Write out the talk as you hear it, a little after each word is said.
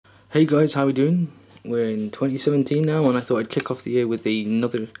Hey guys, how we doing? We're in 2017 now, and I thought I'd kick off the year with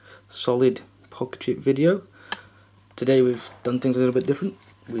another solid Pocket C.H.I.P video. Today we've done things a little bit different.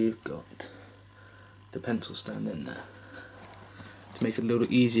 We've got the pencil stand in there to make it a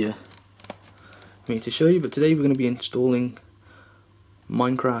little easier for me to show you, but today we're going to be installing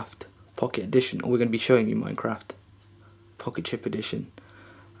Minecraft Pocket Edition, or we're going to be showing you Minecraft Pocket C.H.I.P Edition.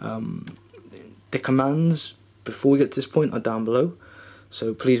 The commands before we get to this point are down below,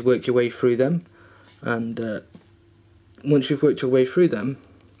 so please work your way through them, and once you've worked your way through them,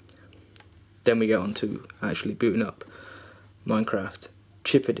 then we get on to actually booting up Minecraft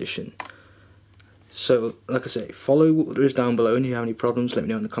C.H.I.P Edition. So like I say, follow what there is down below, and if you have any problems let me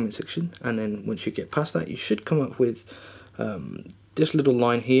know in the comment section, and then once you get past that you should come up with this little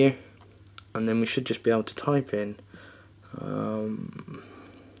line here, and then we should just be able to type in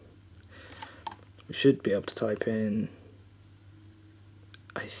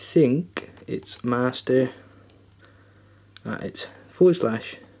I think it's master, it's /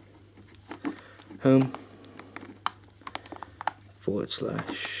 home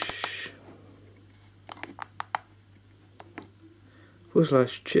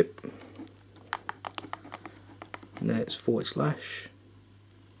 / chip, and then it's /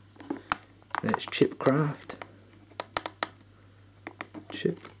 then it's chipcraft,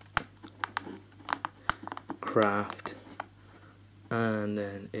 and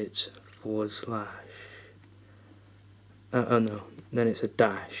then it's / then it's a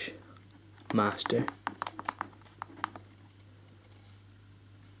dash master,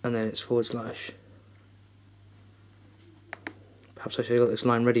 and then it's / perhaps I should have got this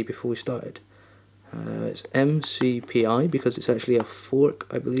line ready before we started. It's mcpi because it's actually a fork,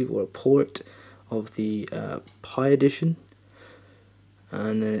 I believe, or a port of the Pi edition,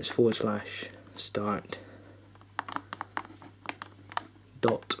 and then it's / start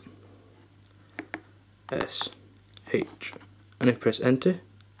 .sh, and if you press enter,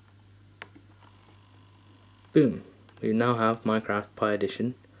 boom, we now have Minecraft Pi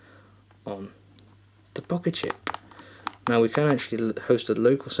Edition on the Pocket C.H.I.P. Now we can actually host a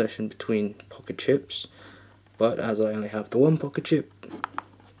local session between Pocket C.H.I.Ps, but as I only have the one Pocket C.H.I.P,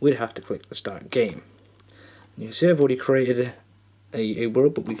 we'd have to click the start game. You can see I've already created a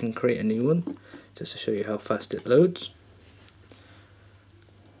world, but we can create a new one just to show you how fast it loads.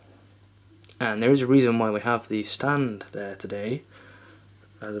 And there is a reason why we have the stand there today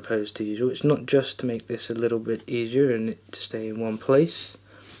as opposed to usual. It's not just to make this a little bit easier and it to stay in one place.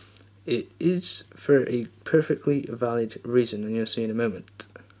 It is for a perfectly valid reason, and you'll see in a moment.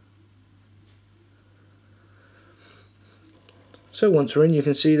 So once we're in, you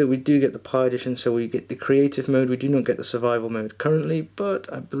can see that we do get the Pi Edition, so we get the creative mode. We do not get the survival mode currently,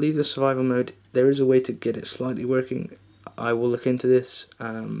 but I believe the survival mode, there is a way to get it slightly working. I will look into this,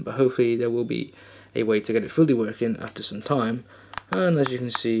 but hopefully there will be a way to get it fully working after some time. And as you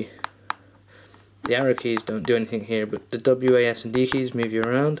can see, the arrow keys don't do anything here, but the W, A, S and D keys move you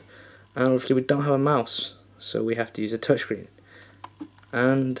around, and obviously we don't have a mouse, so we have to use a touchscreen.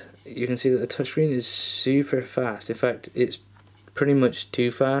 And you can see that the touchscreen is super fast. In fact, it's pretty much too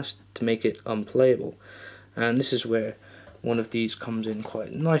fast to make it unplayable, and this is where one of these comes in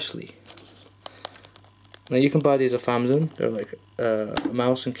quite nicely. Now you can buy these off Amazon. They're like a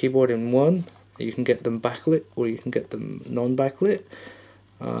mouse and keyboard in one. You can get them backlit, or you can get them non-backlit.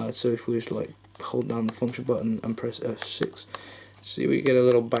 So if we just like hold down the function button and press F6, see we get a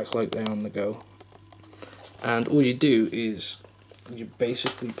little backlight there on the go. And all you do is you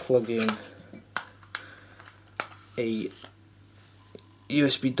basically plug in a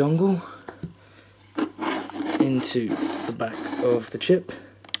USB dongle into the back of the chip,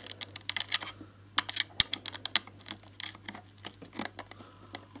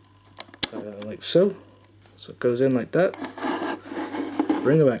 like so. So it goes in like that,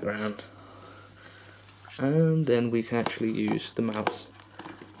 bring it back around, and then we can actually use the mouse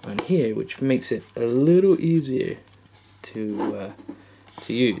on here, which makes it a little easier to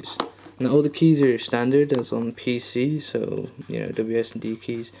use. Now all the keys are standard as on PC, so you know, W, S and D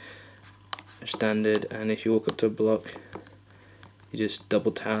keys are standard, and if you walk up to a block you just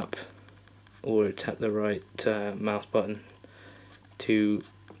double tap or tap the right mouse button to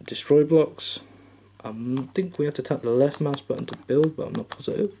destroy blocks. I think we have to tap the left mouse button to build, but I'm not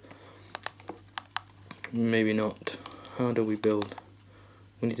positive. Maybe not. How do we build?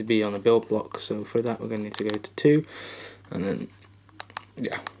 We need to be on a build block, so for that we're going to need to go to 2, and then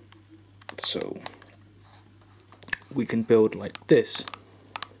yeah, so we can build like this,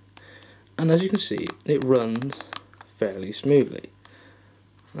 and as you can see it runs fairly smoothly.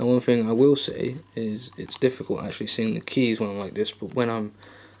 And one thing I will say is it's difficult actually seeing the keys when I'm like this, but when I'm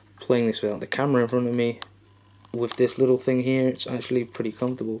playing this without the camera in front of me, with this little thing here, it's actually pretty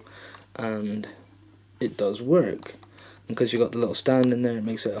comfortable, and it does work. And because you've got the little stand in there, it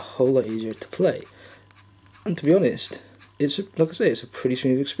makes it a whole lot easier to play. And to be honest, it's, like I say, it's a pretty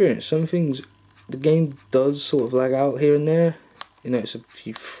smooth experience. Some things, the game does sort of lag out here and there. You know, it's a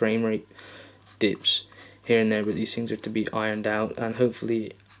few frame rate dips here and there, but these things are to be ironed out and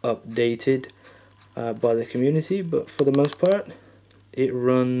hopefully updated by the community. But for the most part, it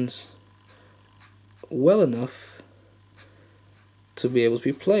runs well enough to be able to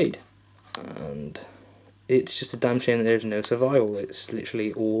be played. And it's just a damn shame that there's no survival. It's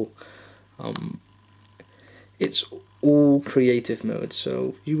literally all it's all creative mode,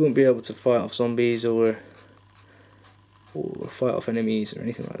 so you won't be able to fight off zombies or fight off enemies or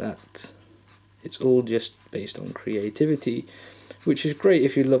anything like that. It's all just based on creativity, which is great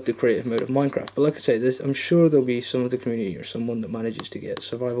if you love the creative mode of Minecraft. But like I say, I'm sure there'll be some of the community or someone that manages to get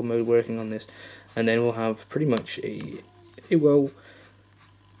survival mode working on this, and then we'll have pretty much a well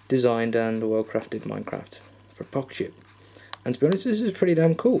designed and well crafted Minecraft for Pocket C.H.I.P. And to be honest, this is pretty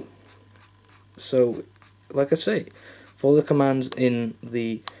damn cool. So like I say, follow the commands in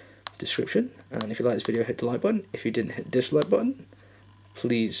the description, and if you like this video, hit the like button. If you didn't, hit the dislike button.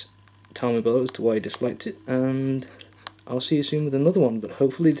 Please tell me below as to why you disliked it, and I'll see you soon with another one. But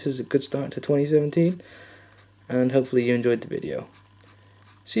hopefully this is a good start to 2017, and hopefully you enjoyed the video.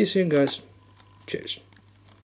 See you soon, guys. Cheers.